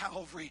of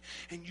Calvary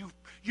and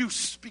you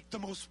speak the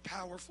most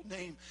powerful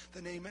name,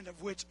 the name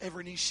of which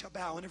every knee shall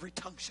bow and every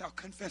tongue shall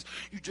confess,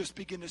 you just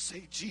begin to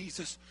say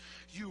Jesus.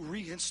 You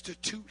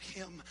reinstitute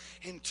him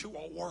into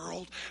a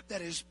world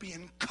that is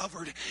being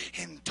covered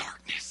in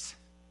darkness.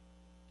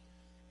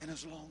 And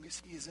as long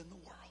as he is in the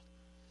world,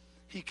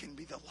 he can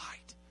be the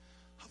light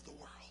of the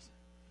world.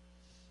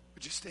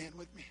 Would you stand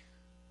with me?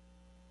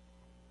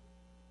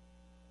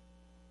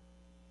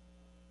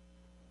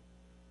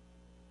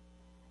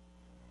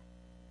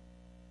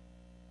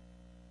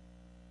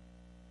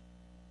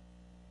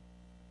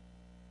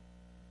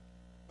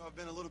 I've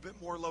been a little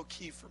bit more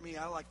low-key for me.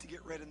 I like to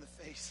get red in the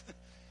face,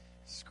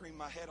 scream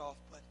my head off.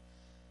 But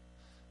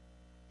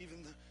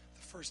even the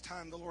first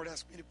time the Lord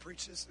asked me to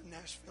preach this in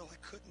Nashville, I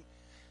couldn't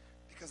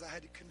because I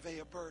had to convey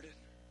a burden.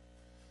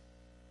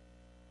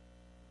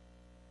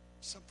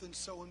 Something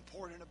so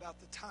important about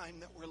the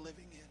time that we're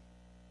living in.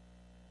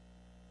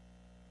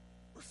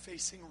 We're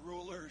facing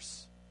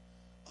rulers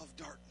of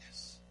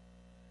darkness.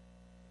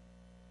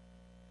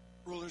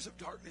 Rulers of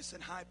darkness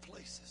in high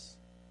places.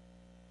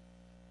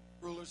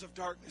 Rulers of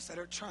darkness that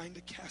are trying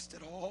to cast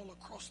it all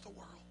across the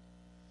world.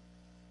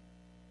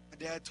 My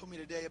dad told me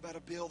today about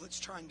a bill that's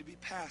trying to be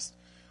passed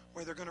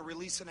where they're going to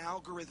release an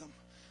algorithm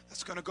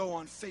that's going to go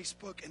on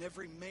Facebook and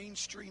every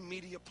mainstream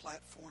media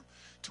platform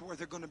to where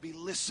they're going to be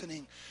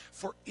listening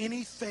for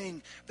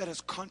anything that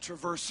is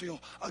controversial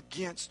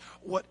against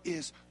what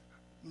is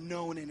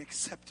known and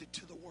accepted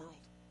to the world.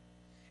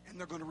 And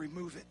they're going to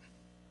remove it.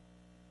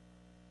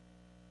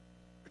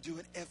 They're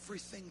doing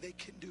everything they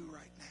can do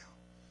right now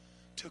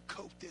to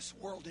coat this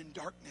world in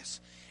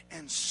darkness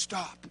and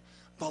stop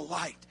the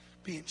light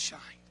being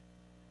shined.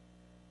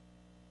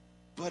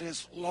 But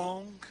as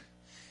long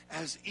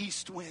as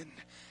East Wind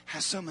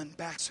has some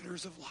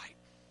ambassadors of light,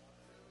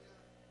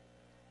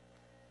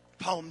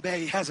 Palm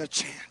Bay has a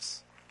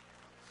chance.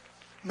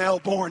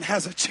 Melbourne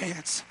has a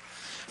chance.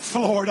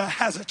 Florida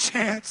has a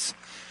chance.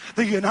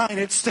 The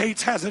United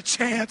States has a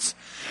chance.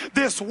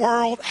 This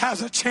world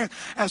has a chance.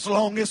 As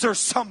long as there's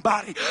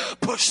somebody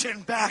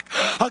pushing back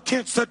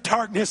against the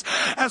darkness.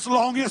 As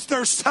long as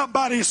there's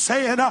somebody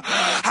saying,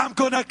 I'm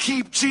going to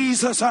keep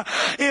Jesus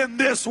in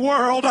this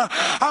world.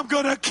 I'm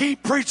going to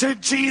keep preaching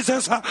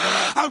Jesus.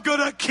 I'm going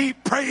to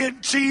keep praying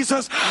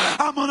Jesus.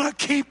 I'm going to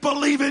keep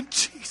believing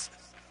Jesus.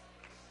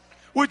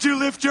 Would you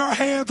lift your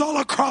hands all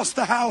across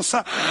the house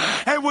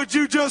and would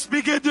you just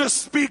begin to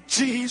speak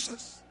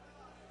Jesus?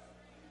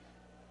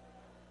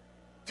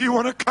 If you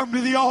want to come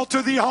to the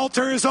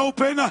altar is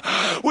open.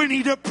 We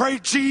need to pray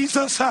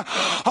Jesus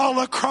all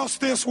across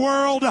this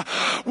world.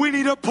 We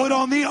need to put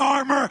on the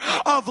armor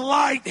of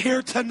light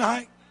here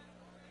tonight.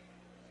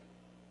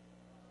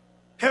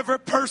 Every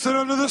person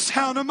under the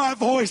sound of my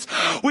voice,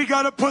 we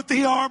got to put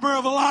the armor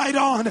of light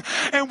on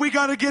and we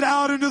got to get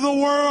out into the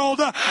world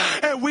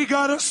and we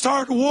got to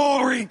start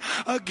warring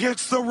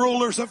against the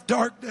rulers of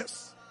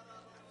darkness.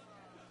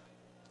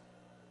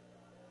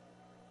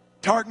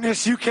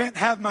 Darkness, you can't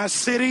have my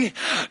city.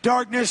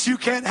 Darkness, you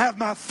can't have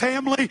my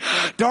family.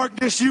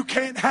 Darkness, you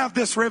can't have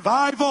this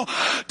revival.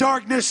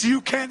 Darkness,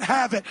 you can't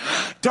have it.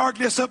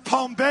 Darkness of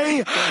Palm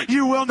Bay,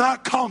 you will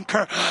not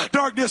conquer.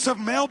 Darkness of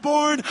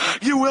Melbourne,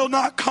 you will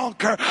not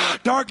conquer.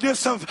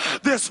 Darkness of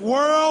this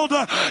world,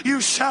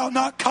 you shall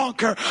not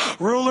conquer.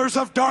 Rulers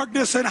of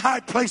darkness in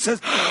high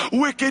places,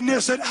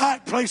 wickedness in high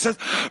places,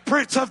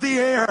 prince of the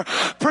air,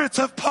 prince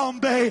of Palm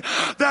Bay,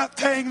 that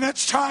thing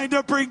that's trying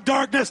to bring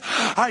darkness,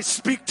 I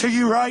speak to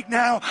you right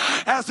now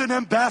as an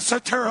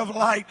ambassador of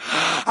light.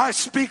 I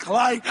speak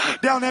light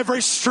down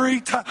every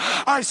street.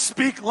 I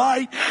speak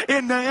light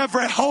into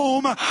every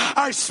home.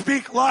 I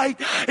speak light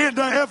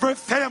into every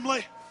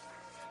family.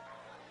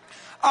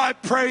 I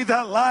pray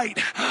that light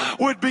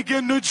would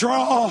begin to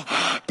draw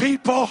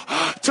people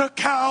to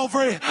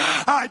Calvary.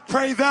 I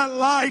pray that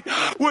light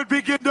would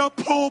begin to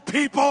pull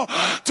people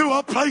to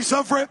a place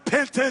of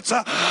repentance.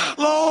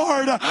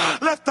 Lord,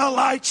 let the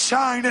light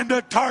shine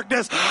into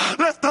darkness.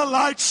 Let the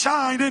light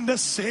shine into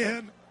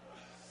sin.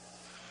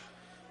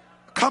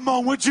 Come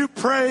on, would you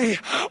pray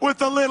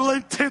with a little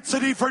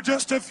intensity for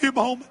just a few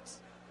moments?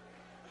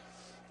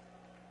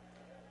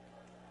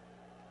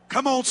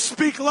 Come on,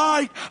 speak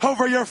light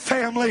over your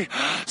family.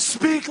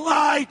 Speak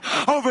light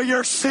over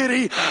your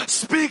city.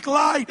 Speak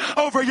light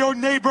over your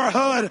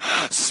neighborhood.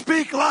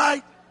 Speak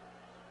light.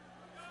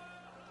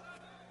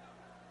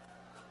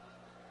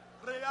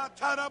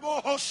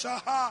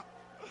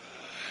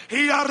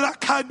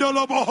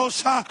 Iarakandolo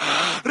bohosha,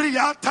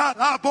 riata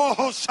la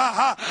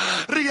bohosha,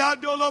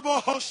 riandolo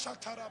bohosha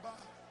taraba.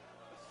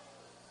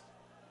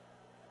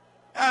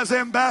 As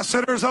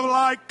ambassadors of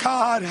light,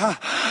 God,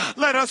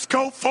 let us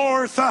go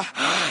forth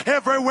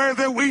everywhere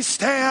that we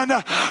stand.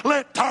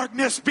 Let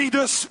darkness be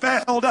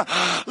dispelled.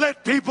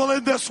 Let people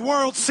in this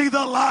world see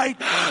the light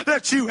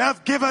that you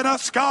have given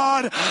us,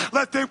 God.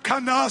 Let them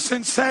come to us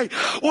and say,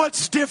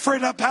 what's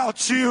different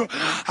about you?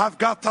 I've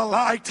got the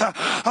light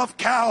of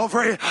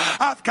Calvary.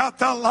 I've got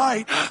the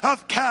light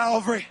of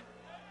Calvary.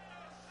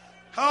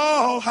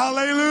 Oh,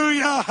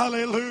 hallelujah,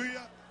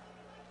 hallelujah.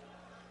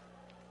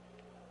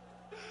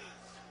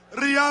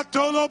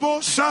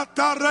 Riatolobo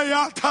shata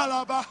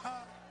reatalaba.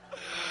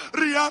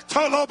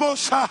 Riatolobo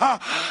shaha.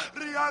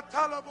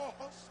 Riatolobo.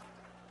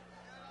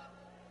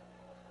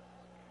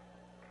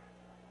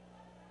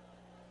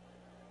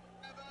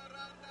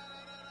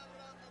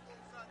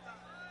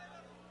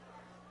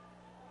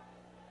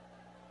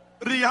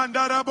 If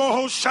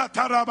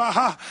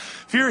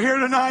you're here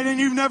tonight and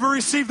you've never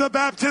received the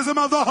baptism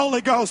of the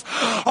Holy Ghost,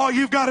 all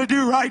you've got to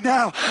do right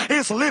now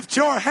is lift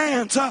your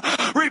hands,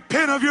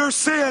 repent of your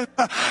sin,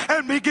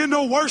 and begin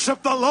to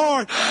worship the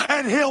Lord,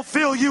 and He'll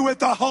fill you with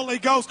the Holy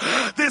Ghost.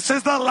 This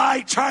is the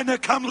light trying to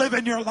come live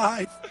in your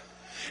life.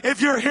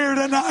 If you're here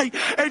tonight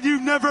and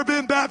you've never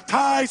been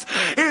baptized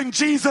in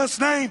Jesus'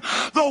 name,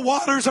 the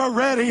waters are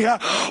ready.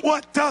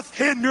 What doth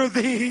hinder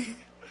thee?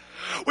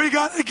 We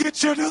got to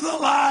get you to the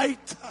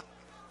light.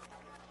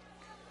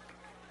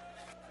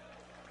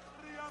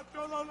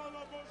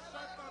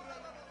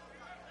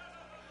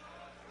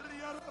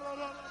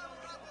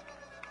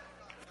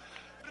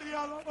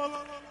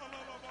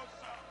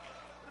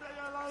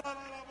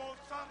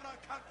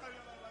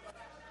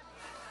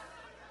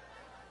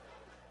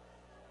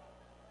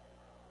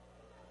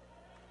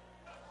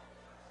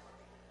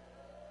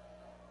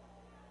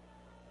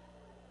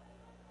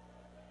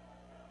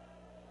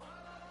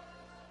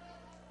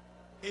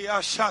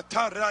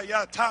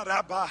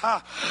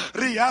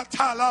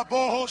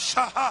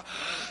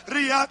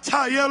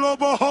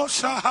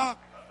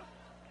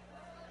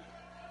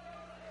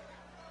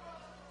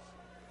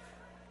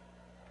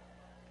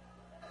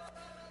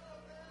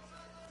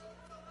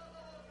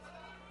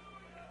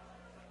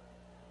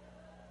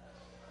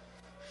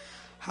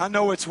 I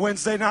know it's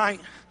Wednesday night,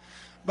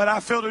 but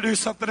I feel to do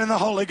something in the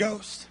Holy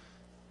Ghost.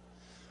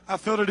 I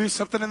feel to do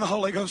something in the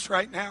Holy Ghost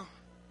right now.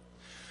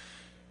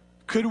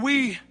 Could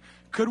we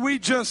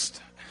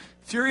just,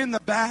 if you're in the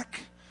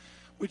back,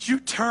 would you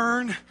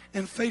turn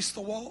and face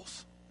the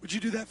walls? Would you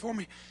do that for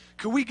me?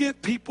 Could we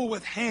get people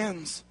with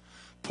hands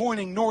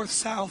pointing north,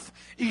 south,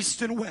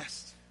 east, and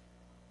west?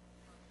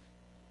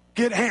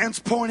 Get hands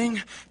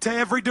pointing to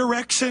every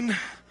direction,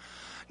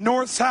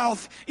 north,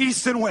 south,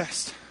 east, and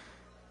west.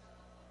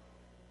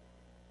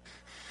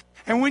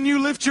 And when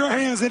you lift your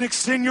hands and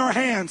extend your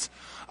hands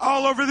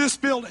all over this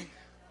building,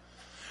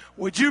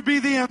 would you be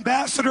the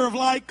ambassador of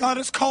light God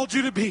has called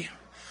you to be?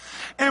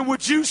 And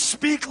would you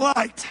speak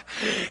light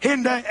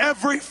into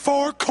every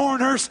four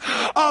corners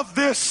of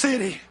this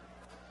city?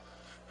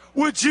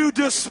 Would you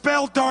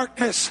dispel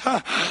darkness?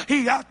 I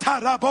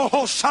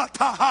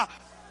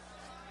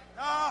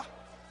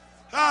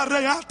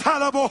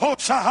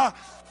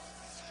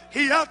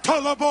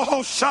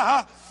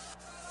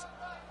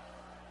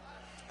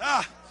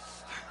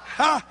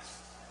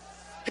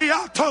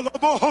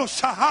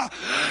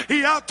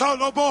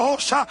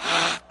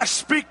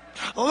speak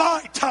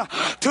light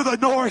to the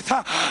north.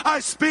 I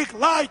speak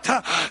light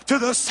to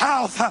the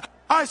south.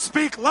 I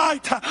speak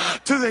light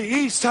to the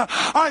east.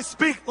 I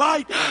speak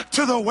light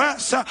to the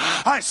west.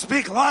 I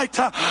speak light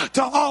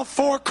to all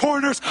four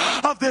corners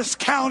of this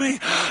county,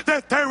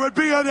 that there would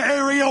be an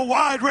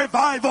area-wide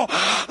revival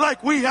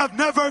like we have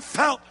never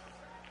felt.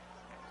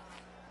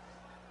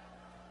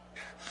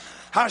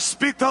 I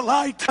speak the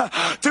light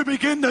to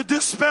begin to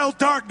dispel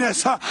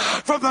darkness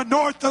from the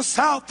north, the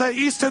south, the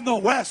east, and the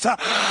west.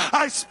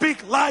 I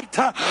speak light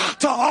to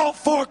all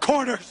four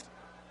corners.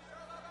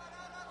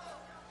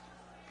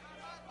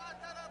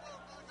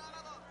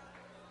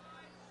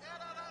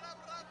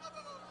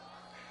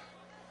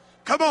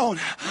 Come on,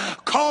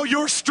 call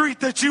your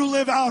street that you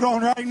live out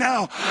on right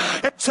now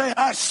and say,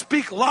 I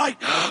speak light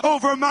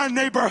over my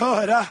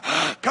neighborhood.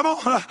 Come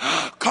on,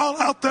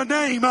 call out the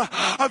name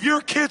of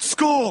your kid's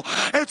school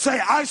and say,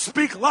 I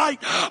speak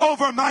light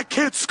over my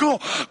kid's school.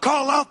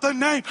 Call out the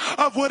name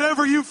of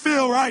whatever you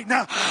feel right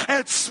now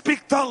and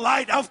speak the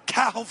light of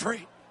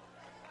Calvary.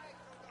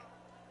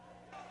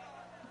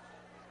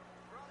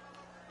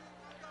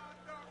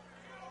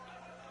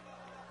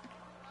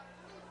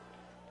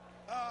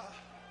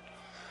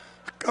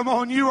 Come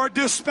on, you are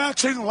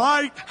dispatching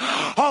light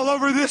all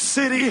over this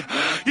city.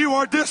 You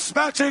are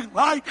dispatching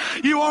light.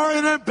 You are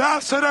an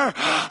ambassador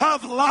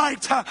of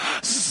light.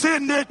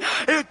 Send it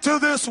into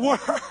this world.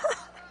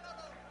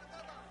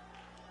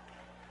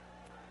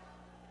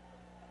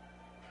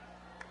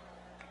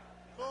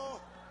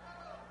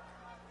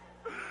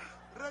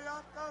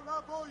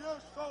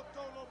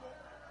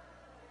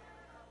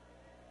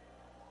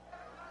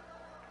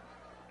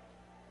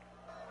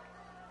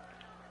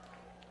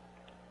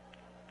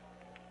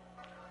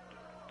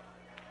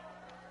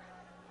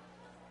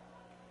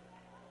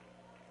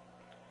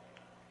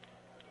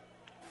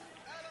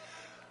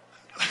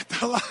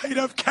 The light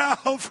of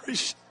Calvary.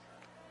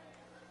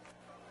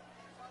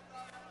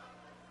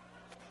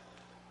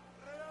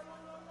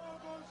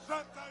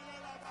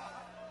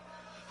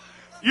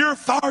 Your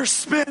far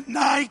spent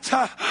night,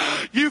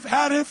 you've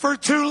had it for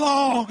too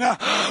long.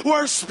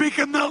 We're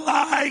speaking the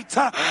light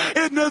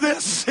into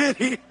this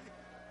city.